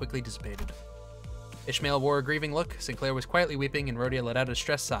talk, but that quickly dissipated. Ishmael wore a grieving look, Sinclair was quietly weeping, and Rhodia let out a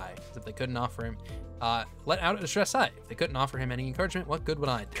distressed sigh, as if they couldn't offer him... If they couldn't offer him any encouragement, what good would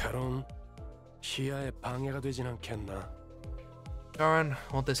I do? 가론, 시야에 방해가 되진 않겠나? Karin,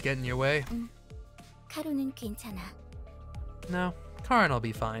 won't this get in your way? 카루는 괜찮아. No, Karin will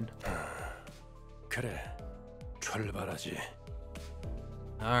be fine. 그래, 출발하지.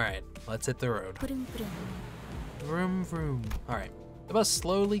 Alright, let's hit the road. 부릉부릉. Vroom vroom. Alright, the bus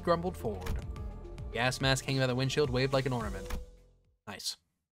slowly grumbled forward. Gas mask hanging by the windshield waved like an ornament. Nice.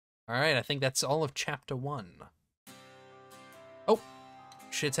 Alright, I think that's all of Chapter 1. Oh,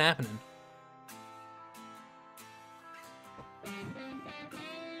 shit's happening.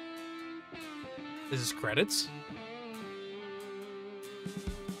 This is credits?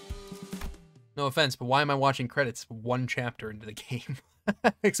 No offense, but why am I watching credits one chapter into the game?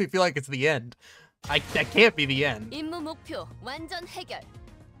 Makes me feel like it's the end. That can't be the end. 임무 목표 완전 해결.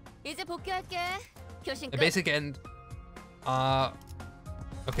 이제 복귀할게. 교신 The 끝. basic end.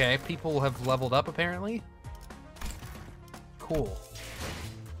 Okay, people have leveled up apparently. Cool.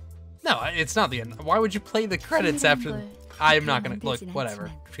 No, it's not the end. Why would you play the credits after? I'm not gonna look. Whatever.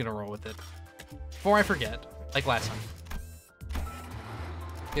 I'm just gonna roll with it. Before I forget, like last time.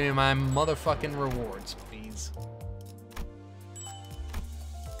 Give me my motherfucking rewards, please.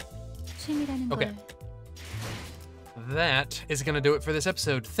 Okay. That is going to do it for this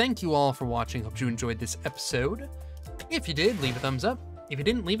episode. Thank you all for watching. Hope you enjoyed this episode. If you did, leave a thumbs up. If you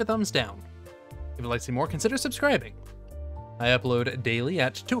didn't, leave a thumbs down. If you'd like to see more, consider subscribing. I upload daily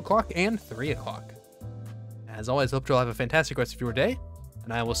at 2 o'clock and 3 o'clock. As always, hope you'll have a fantastic rest of your day,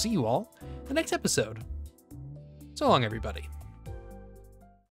 and I will see you all in the next episode. So long, everybody.